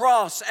to the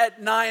cross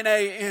at 9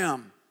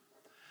 a.m.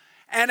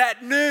 And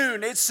at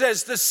noon, it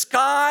says the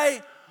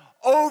sky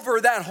over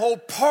that whole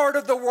part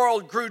of the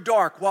world grew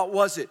dark. What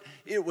was it?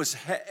 It was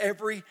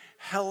every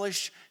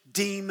hellish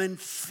demon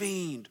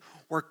fiend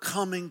were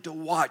coming to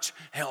watch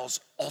hell's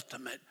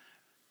ultimate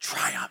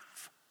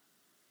triumph.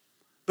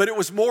 But it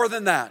was more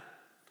than that.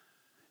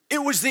 It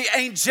was the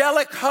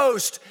angelic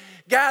host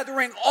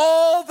gathering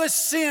all the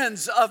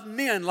sins of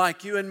men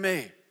like you and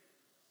me.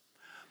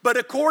 But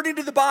according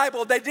to the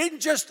Bible, they didn't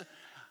just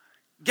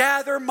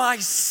gather my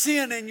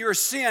sin and your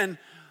sin,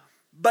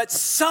 but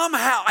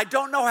somehow, I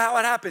don't know how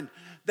it happened,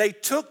 they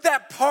took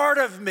that part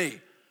of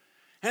me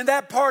and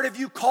that part of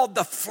you called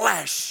the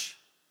flesh,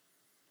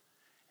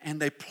 and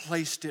they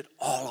placed it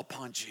all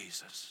upon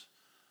Jesus.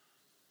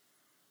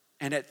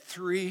 And at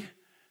 3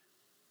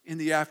 in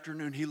the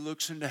afternoon, he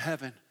looks into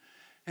heaven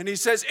and he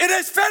says, "It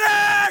is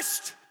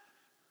finished!"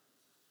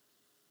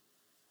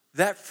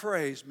 That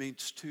phrase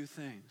means two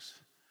things.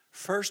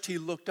 First, he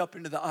looked up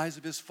into the eyes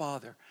of his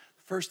Father.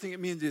 The first thing it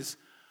means is,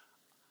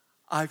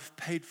 I've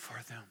paid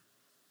for them.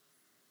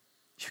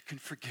 You can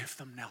forgive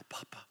them now,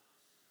 Papa.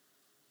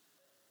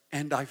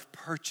 And I've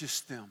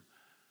purchased them.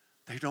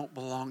 They don't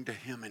belong to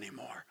him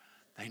anymore.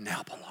 They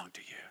now belong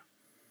to you.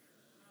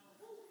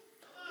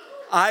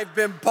 I've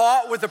been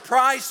bought with a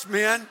price,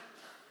 men.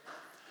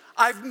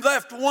 I've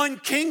left one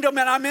kingdom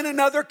and I'm in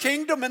another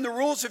kingdom and the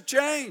rules have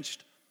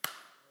changed.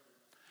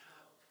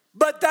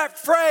 But that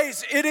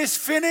phrase, "it is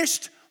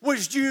finished,"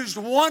 was used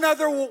one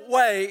other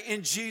way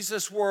in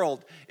Jesus'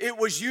 world. It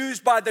was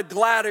used by the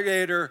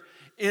gladiator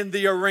in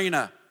the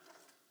arena.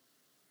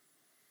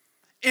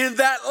 In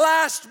that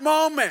last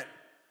moment,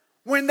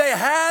 when they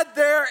had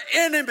their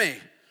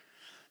enemy,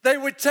 they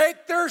would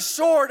take their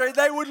sword and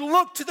they would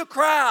look to the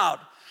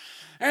crowd.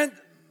 And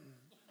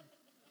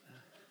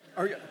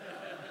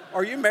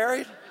are you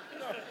married?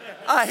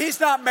 He's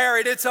not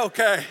married, it's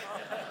okay.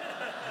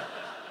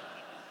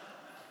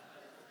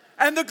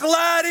 And the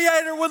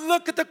gladiator would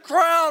look at the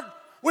crowd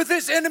with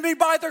his enemy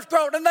by their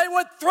throat, and they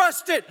would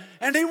thrust it,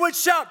 and he would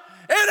shout,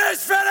 "It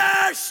is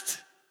finished!"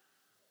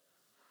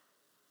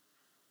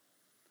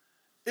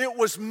 It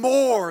was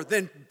more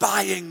than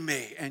buying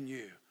me and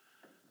you.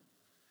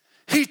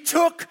 He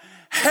took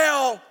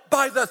hell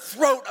by the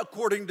throat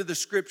according to the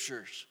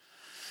scriptures.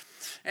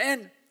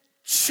 And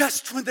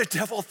just when the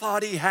devil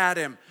thought he had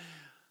him,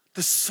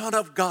 the Son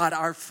of God,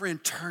 our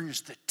friend,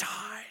 turns the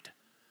tide.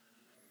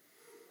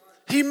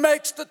 He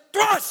makes the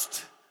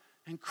thrust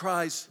and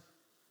cries,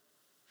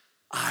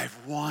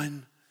 "I've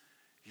won.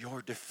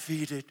 You're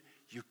defeated.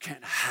 You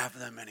can't have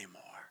them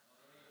anymore."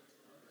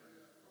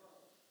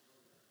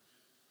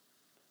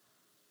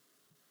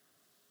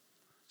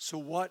 So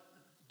what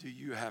do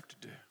you have to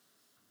do?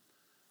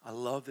 I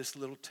love this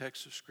little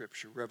text of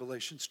Scripture,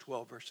 Revelations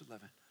 12, verse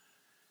 11.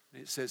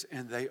 And it says,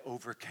 "And they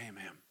overcame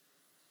him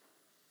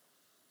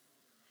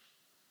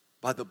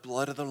by the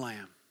blood of the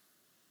Lamb,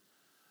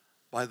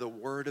 by the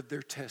word of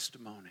their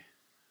testimony,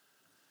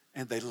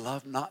 and they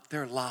loved not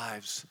their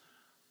lives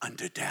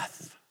unto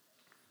death."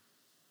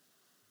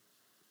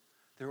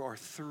 There are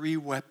 3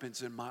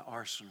 weapons in my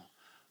arsenal.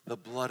 The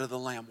blood of the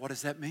Lamb. What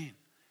does that mean?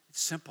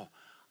 It's simple.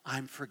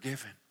 I'm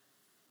forgiven.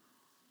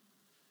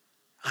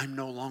 I'm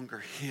no longer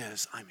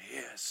his, I'm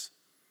his.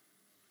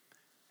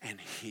 And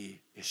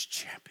he is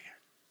champion.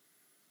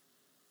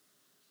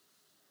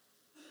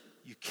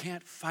 You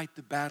can't fight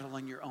the battle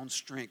in your own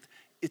strength.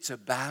 It's a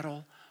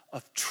battle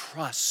of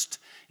trust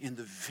in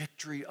the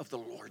victory of the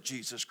Lord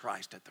Jesus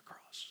Christ at the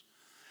cross.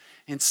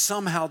 And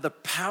somehow the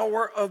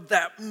power of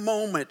that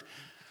moment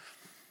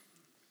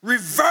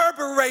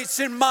reverberates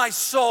in my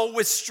soul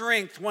with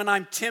strength when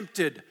I'm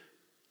tempted,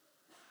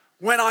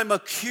 when I'm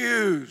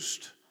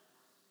accused.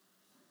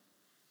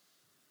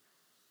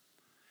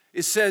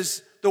 It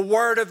says the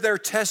word of their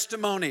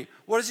testimony.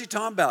 What is he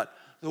talking about?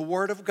 The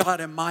word of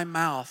God in my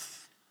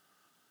mouth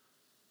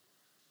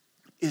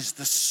is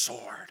the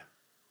sword.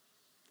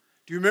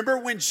 Do you remember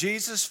when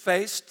Jesus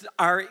faced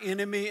our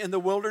enemy in the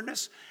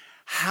wilderness?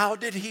 How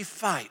did he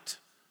fight?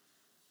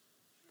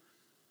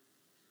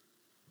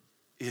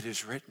 It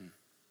is written.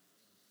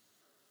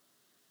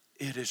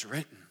 It is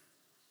written.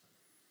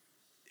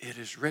 It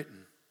is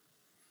written.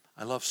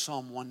 I love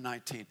Psalm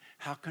 119.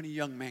 How can a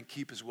young man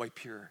keep his way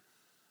pure?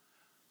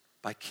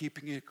 By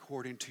keeping it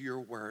according to your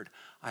word.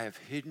 I have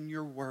hidden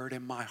your word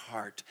in my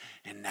heart,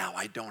 and now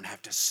I don't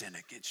have to sin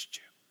against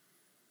you.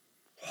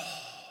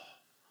 Oh.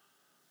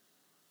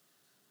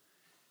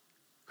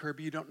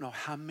 Kirby, you don't know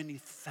how many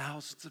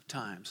thousands of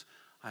times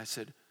I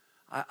said,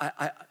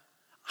 I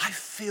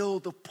feel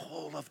the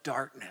pull of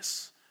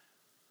darkness.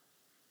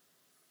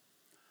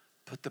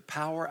 Put the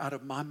power out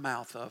of my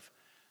mouth of,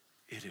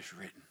 it is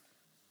written.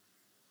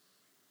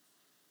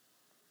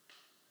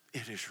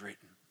 It is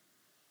written.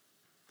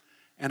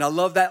 And I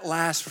love that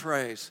last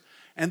phrase.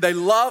 And they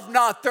love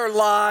not their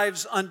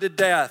lives unto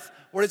death.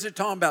 What is it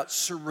talking about?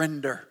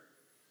 Surrender.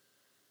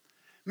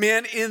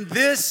 Man, in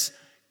this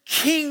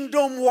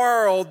kingdom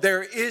world,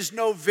 there is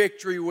no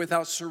victory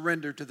without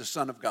surrender to the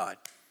Son of God.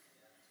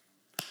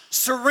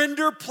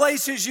 Surrender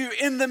places you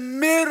in the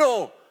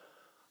middle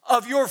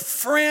of your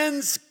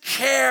friend's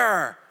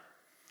care.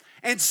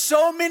 And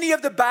so many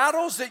of the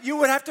battles that you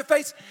would have to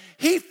face,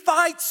 he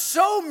fights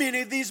so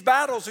many of these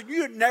battles and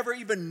you'd never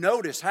even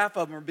notice half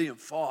of them are being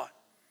fought.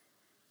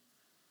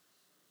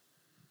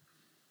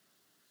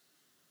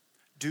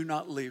 Do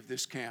not leave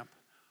this camp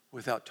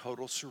without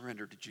total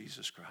surrender to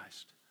Jesus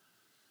Christ.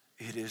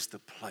 It is the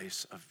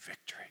place of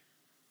victory.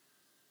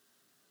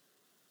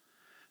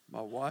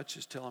 My watch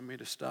is telling me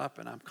to stop,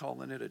 and I'm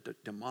calling it a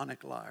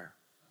demonic liar.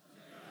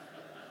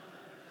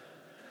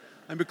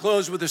 Let me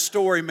close with a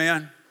story,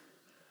 man.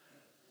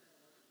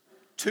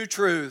 2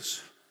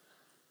 truths.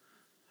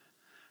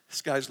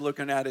 This guy's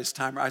looking at his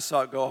timer. I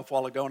saw it go off a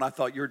while ago, and I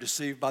thought you're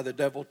deceived by the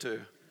devil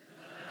too.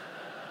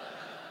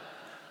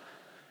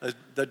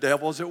 The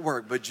devil's at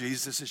work, but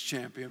Jesus is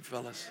champion,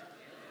 fellas.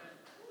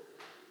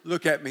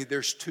 Look at me.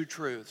 There's 2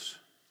 truths.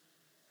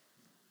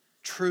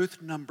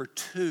 Truth number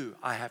 2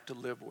 I have to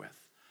live with.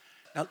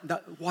 Now,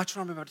 watch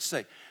what I'm about to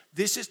say.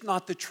 This is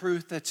not the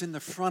truth that's in the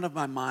front of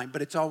my mind,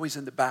 but it's always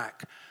in the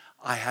back.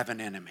 I have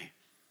an enemy.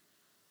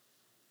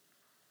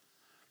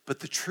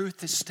 But the truth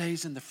that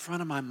stays in the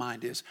front of my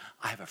mind is,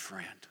 I have a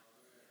friend.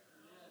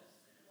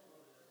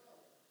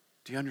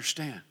 Do you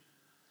understand?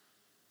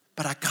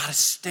 But I got to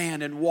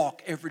stand and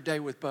walk every day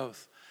with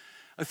both.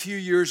 A few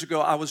years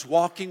ago, I was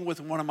walking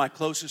with one of my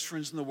closest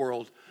friends in the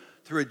world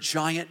through a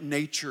giant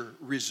nature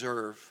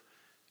reserve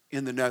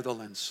in the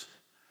Netherlands.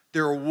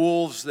 There are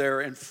wolves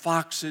there and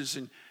foxes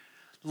and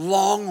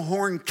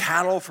longhorn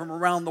cattle from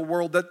around the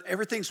world.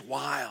 Everything's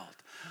wild.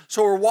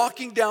 So we're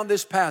walking down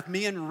this path,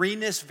 me and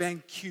Rinus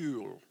van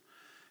Kuel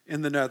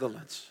in the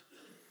Netherlands.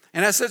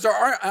 And I says,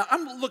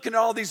 I'm looking at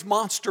all these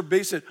monster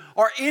beasts.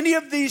 Are any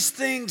of these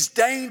things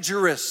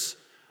dangerous?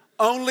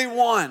 Only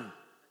one.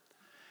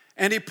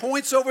 And he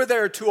points over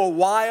there to a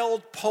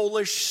wild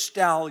Polish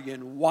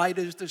stallion, white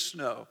as the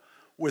snow,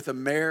 with a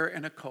mare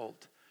and a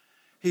colt.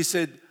 He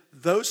said,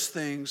 those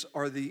things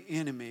are the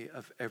enemy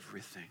of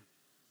everything.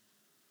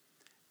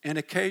 And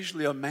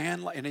occasionally a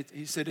man,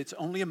 he said it's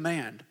only a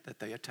man that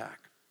they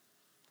attack.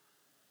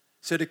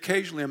 He said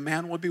occasionally a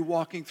man will be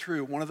walking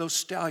through, one of those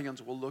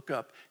stallions will look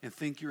up and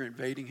think you're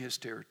invading his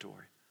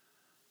territory.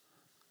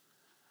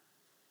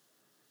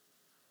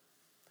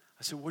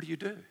 I said, what do you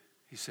do?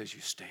 He says,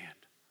 you stand.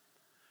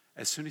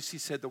 As soon as he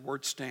said the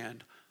word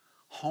stand,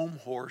 home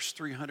horse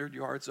 300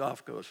 yards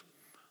off goes,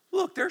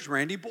 look, there's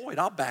Randy Boyd.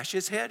 I'll bash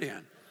his head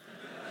in.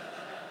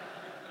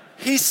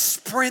 He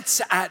sprints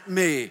at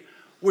me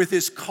with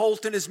his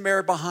colt and his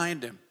mare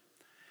behind him.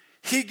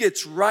 He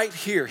gets right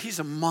here. He's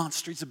a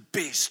monster. He's a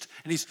beast.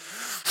 And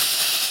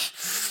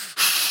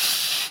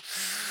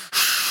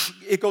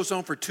it goes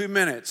on for 2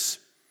 minutes.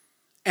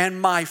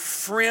 And my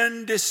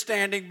friend is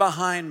standing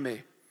behind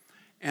me.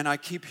 And I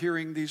keep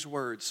hearing these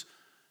words,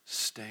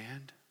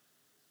 stand.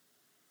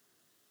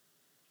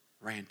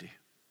 Randy,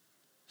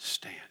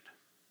 stand.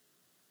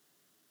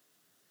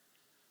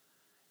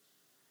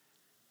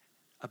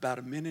 About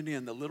a minute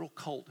in, the little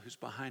colt who's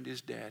behind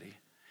his daddy,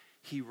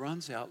 he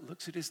runs out,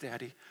 looks at his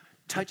daddy,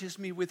 touches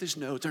me with his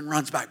nose, and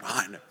runs back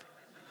behind him.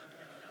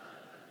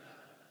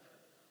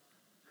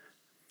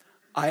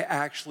 I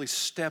actually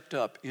stepped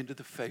up into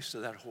the face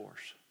of that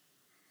horse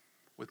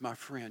with my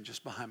friend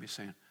just behind me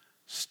saying,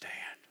 stand.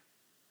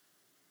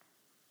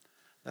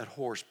 That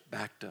horse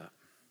backed up,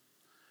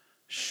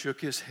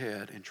 shook his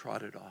head, and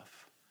trotted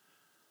off.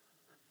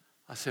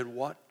 I said,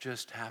 what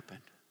just happened?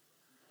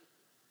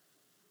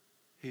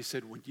 He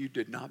said, when you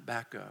did not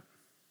back up,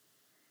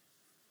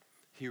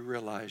 he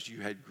realized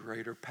you had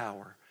greater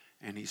power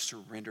and he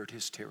surrendered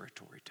his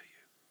territory to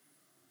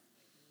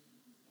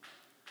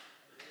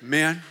you.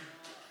 Men,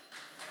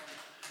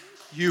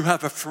 you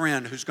have a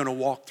friend who's going to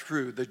walk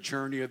through the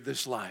journey of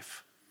this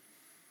life.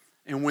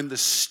 And when the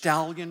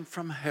stallion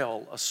from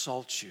hell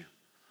assaults you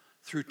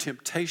through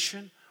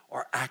temptation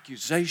or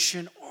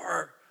accusation,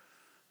 or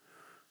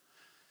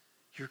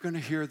you're going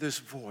to hear this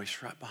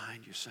voice right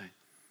behind you saying,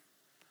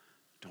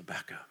 don't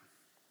back up.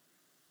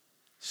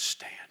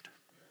 Stand.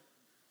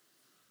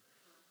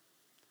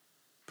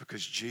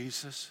 Because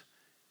Jesus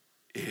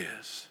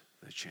is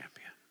the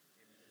champion.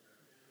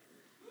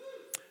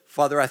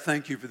 Father, I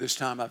thank you for this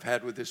time I've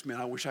had with this man.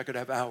 I wish I could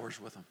have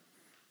hours with him.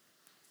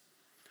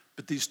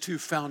 But these two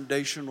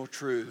foundational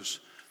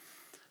truths,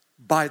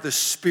 by the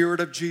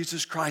Spirit of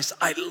Jesus Christ,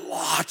 I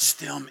lodge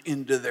them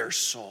into their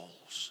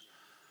souls.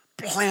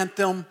 Plant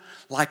them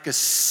like a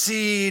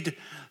seed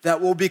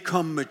that will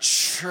become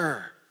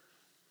mature.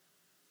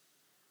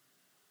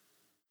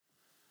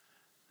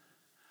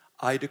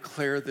 I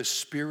declare the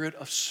spirit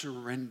of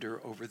surrender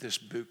over this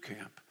boot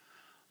camp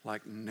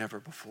like never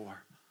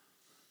before.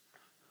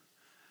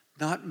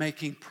 Not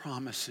making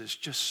promises,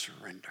 just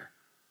surrender.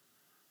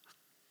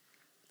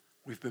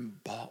 We've been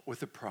bought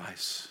with a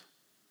price.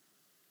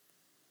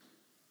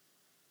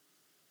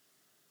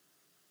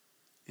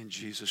 In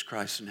Jesus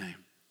Christ's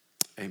name,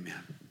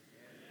 amen.